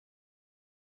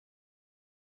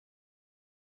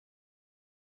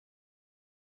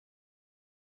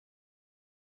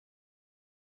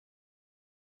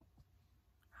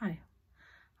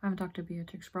I'm Dr.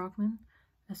 Beatrix Brockman,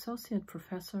 Associate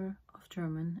Professor of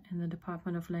German in the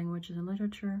Department of Languages and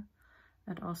Literature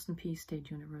at Austin Peay State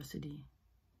University.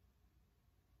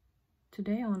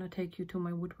 Today I want to take you to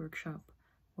my woodwork shop,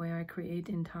 where I create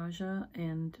intarsia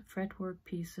and fretwork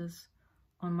pieces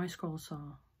on my scroll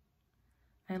saw.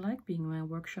 I like being in my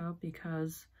workshop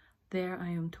because there I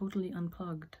am totally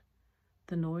unplugged.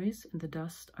 The noise and the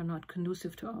dust are not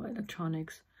conducive to our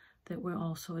electronics that we're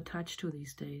also attached to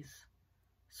these days.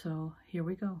 So here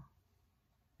we go.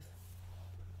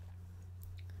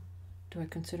 Do I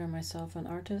consider myself an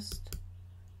artist?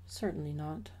 Certainly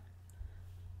not.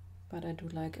 But I do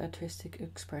like artistic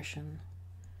expression.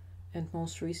 And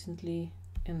most recently,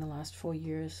 in the last 4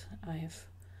 years, I have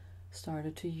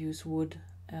started to use wood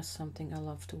as something I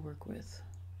love to work with.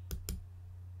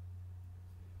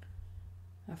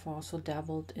 I've also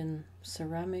dabbled in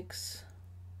ceramics,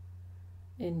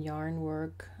 in yarn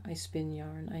work. I spin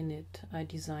yarn, I knit, I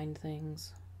design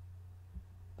things.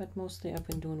 But mostly I've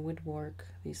been doing woodwork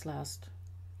these last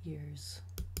years.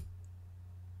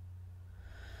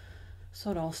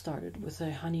 So it all started with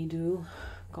a honeydew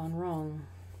gone wrong.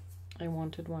 I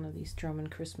wanted one of these German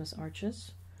Christmas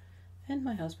arches, and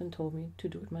my husband told me to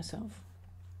do it myself.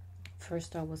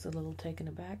 First I was a little taken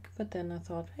aback, but then I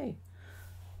thought, hey,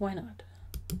 why not?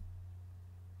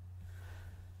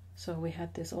 So we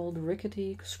had this old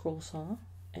rickety scroll saw,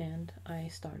 and I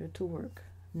started to work,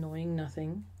 knowing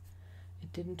nothing.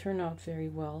 It didn't turn out very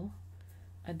well.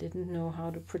 I didn't know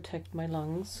how to protect my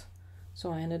lungs,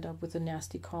 so I ended up with a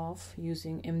nasty cough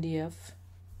using MDF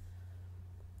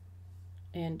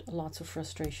and lots of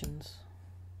frustrations.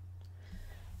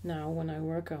 Now when I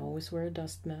work, I always wear a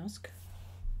dust mask,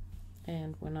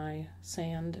 and when I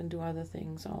sand and do other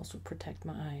things, I also protect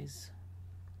my eyes.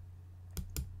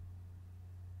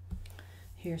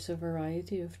 Here's a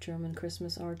variety of German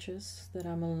Christmas arches that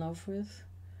I'm in love with.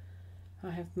 I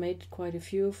have made quite a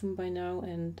few of them by now,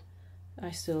 and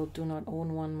I still do not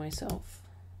own one myself.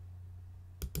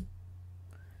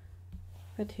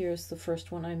 But here's the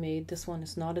first one I made. This one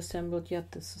is not assembled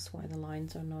yet. This is why the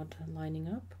lines are not lining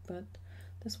up. But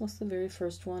this was the very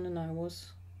first one, and I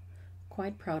was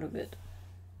quite proud of it.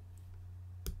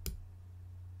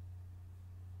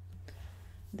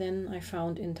 Then I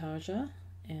found intarsia.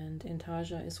 And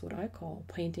intarsia is what I call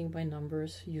painting by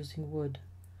numbers using wood.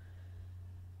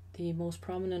 The most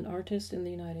prominent artist in the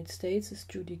United States is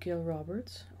Judy Gill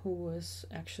Roberts, who was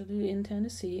actually in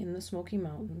Tennessee in the Smoky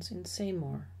Mountains in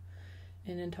Seymour.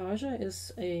 And intarsia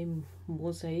is a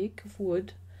mosaic of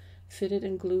wood fitted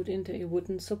and glued into a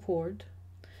wooden support.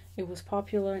 It was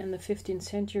popular in the 15th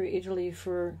century Italy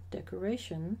for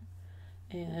decoration,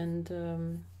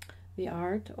 and the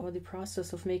art or the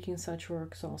process of making such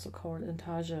work is also called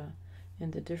intarsia.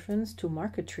 And the difference to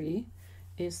marquetry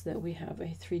is that we have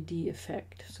a 3D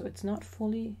effect. So it's not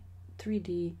fully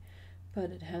 3D, but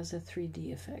it has a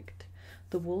 3D effect.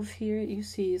 The wolf here you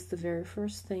see is the very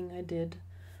first thing I did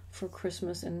for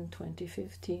Christmas in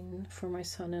 2015 for my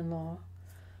son-in-law.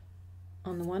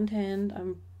 On the one hand,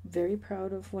 I'm very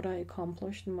proud of what I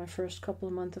accomplished in my first couple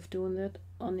of months of doing it.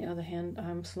 On the other hand,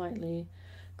 I'm slightly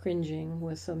cringing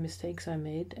with the mistakes I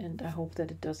made, and I hope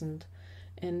that it doesn't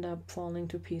end up falling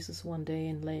to pieces one day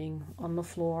and laying on the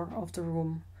floor of the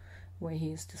room where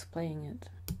he is displaying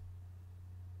it.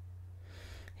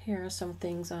 Here are some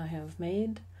things I have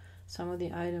made. Some of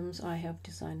the items I have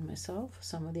designed myself.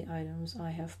 Some of the items I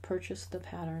have purchased the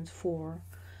patterns for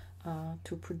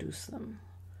to produce them.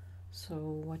 So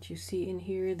what you see in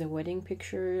here, the wedding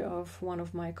picture of one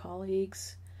of my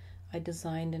colleagues, I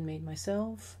designed and made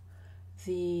myself.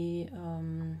 The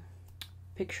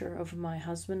picture of my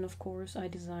husband, of course, I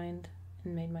designed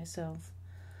and made myself.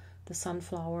 The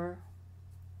sunflower.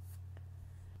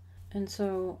 And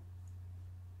so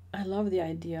I love the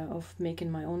idea of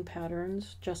making my own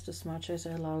patterns just as much as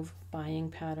I love buying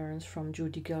patterns from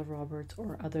Judy Gill Roberts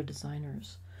or other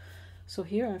designers. So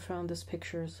here I found these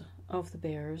pictures of the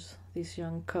bears, these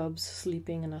young cubs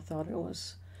sleeping, and I thought it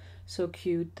was so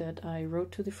cute that I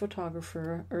wrote to the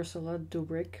photographer Ursula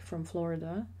Dubrick from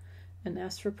Florida and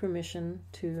asked for permission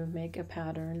to make a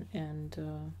pattern and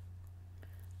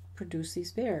produce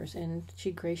these bears, and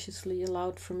she graciously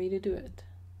allowed for me to do it.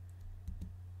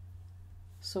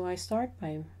 So I start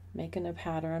by making a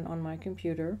pattern on my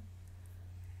computer.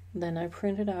 Then I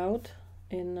print it out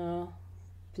in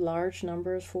large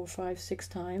numbers, 4, 5, 6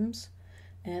 times,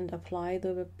 and apply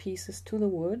the pieces to the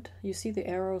wood. You see the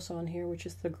arrows on here, which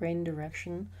is the grain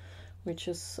direction, which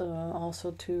is also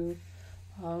to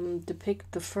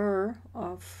depict the fur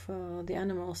of the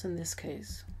animals in this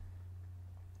case.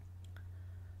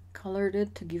 Colored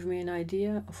it to give me an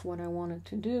idea of what I wanted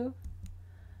to do,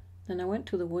 Then I went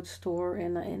to the wood store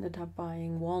and I ended up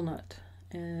buying walnut.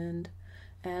 And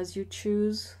as you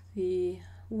choose the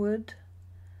wood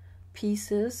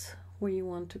pieces where you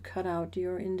want to cut out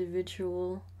your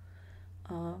individual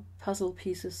puzzle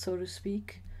pieces, so to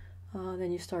speak,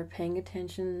 then you start paying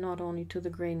attention not only to the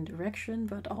grain direction,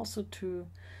 but also to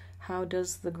how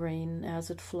does the grain as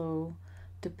it flow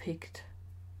depict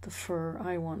the fur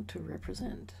I want to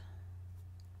represent.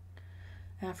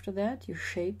 After that, you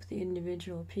shape the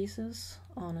individual pieces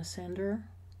on a sander.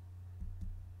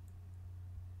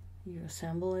 You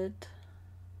assemble it.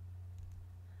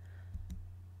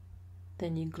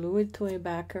 Then you glue it to a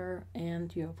backer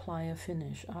and you apply a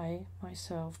finish. I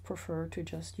myself prefer to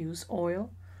just use oil,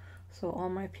 so all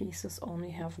my pieces only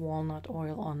have walnut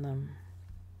oil on them.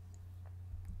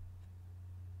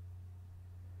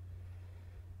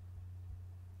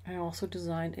 I also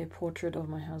designed a portrait of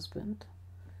my husband.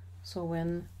 So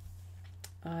when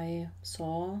I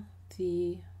saw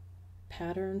the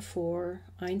pattern for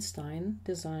Einstein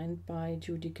designed by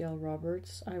Judy Gell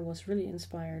Roberts, I was really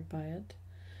inspired by it.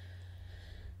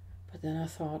 But then I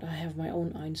thought, I have my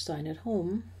own Einstein at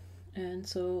home, and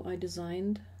so I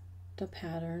designed the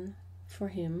pattern for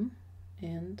him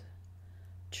and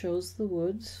chose the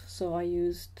woods. So I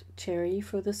used cherry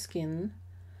for the skin,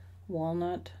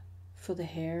 walnut for the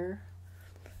hair,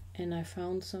 and I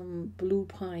found some blue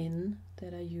pine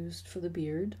that I used for the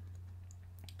beard.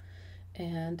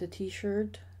 And the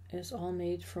t-shirt is all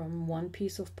made from one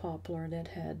piece of poplar that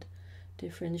had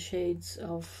different shades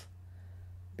of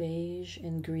beige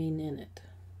and green in it.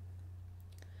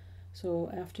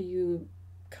 So after you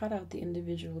cut out the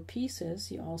individual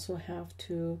pieces, you also have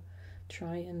to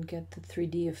try and get the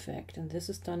 3D effect, and this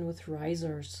is done with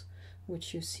risers,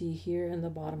 which you see here in the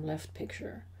bottom left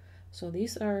picture. So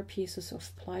these are pieces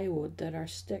of plywood that are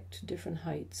stacked to different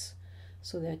heights,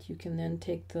 so that you can then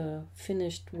take the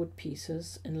finished wood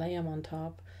pieces and lay them on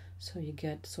top, so you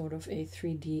get sort of a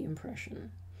 3D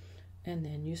impression. And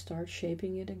then you start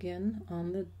shaping it again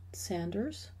on the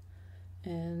sanders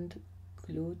and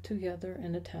glue it together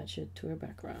and attach it to a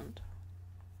background.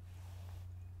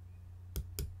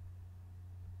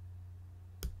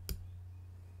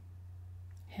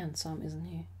 Handsome, isn't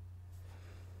he?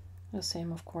 The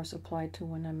same, of course, applied to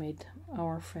when I made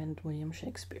our friend William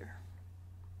Shakespeare.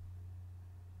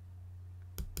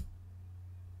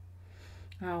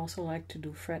 I also like to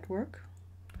do fretwork,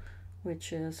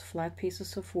 which is flat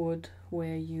pieces of wood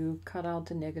where you cut out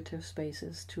the negative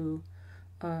spaces to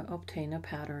obtain a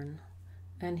pattern.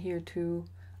 And here too,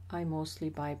 I mostly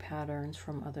buy patterns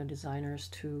from other designers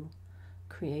to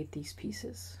create these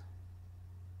pieces.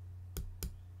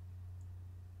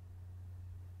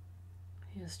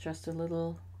 Here's just a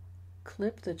little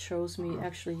clip that shows me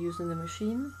actually using the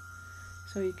machine.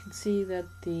 So you can see that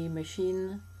the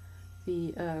machine,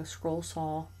 the scroll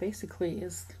saw, basically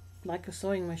is like a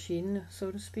sewing machine,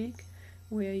 so to speak,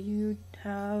 where you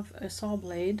have a saw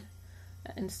blade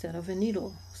instead of a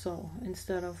needle. So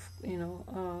instead of,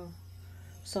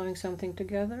 sewing something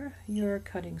together, you're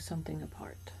cutting something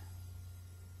apart.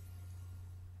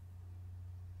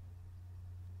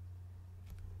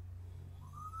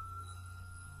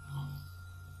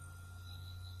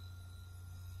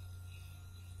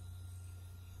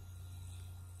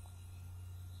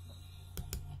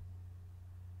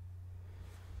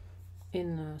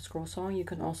 In scroll sawing, you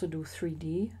can also do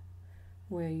 3D,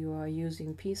 where you are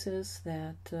using pieces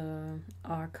that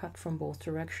are cut from both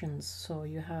directions. So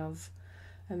you have,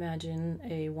 imagine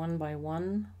a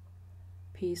 1x1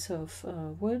 piece of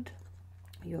wood.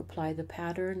 You apply the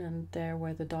pattern, and there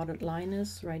where the dotted line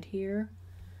is, right here,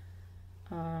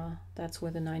 that's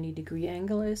where the 90-degree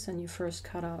angle is, and you first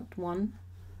cut out one,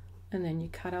 and then you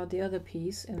cut out the other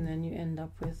piece, and then you end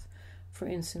up with, for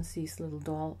instance, these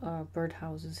little bird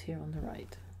houses here on the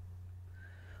right,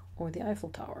 or the Eiffel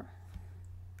Tower,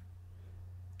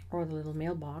 or the little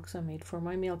mailbox I made for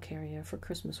my mail carrier for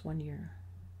Christmas one year.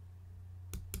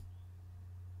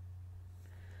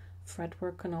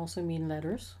 Fretwork can also mean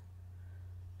letters,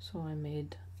 so I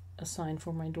made a sign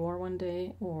for my door one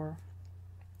day, or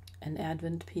an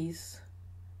Advent piece,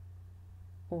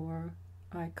 or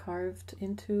I carved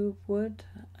into wood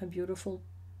a beautiful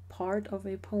part of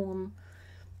a poem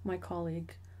my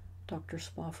colleague Dr.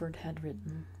 Spofford had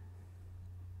written.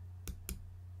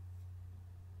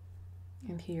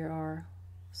 And here are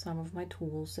some of my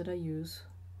tools that I use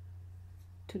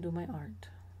to do my art.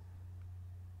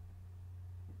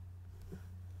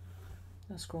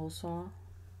 A scroll saw,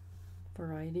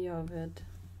 variety of it,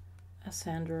 a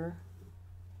sander,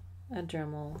 a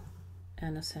Dremel,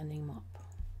 and a sanding mop.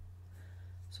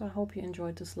 So I hope you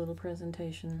enjoyed this little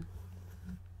presentation,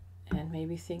 and and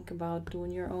maybe think about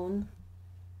doing your own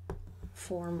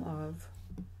form of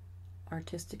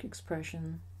artistic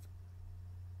expression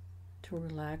to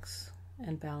relax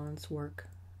and balance work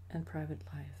and private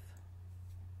life.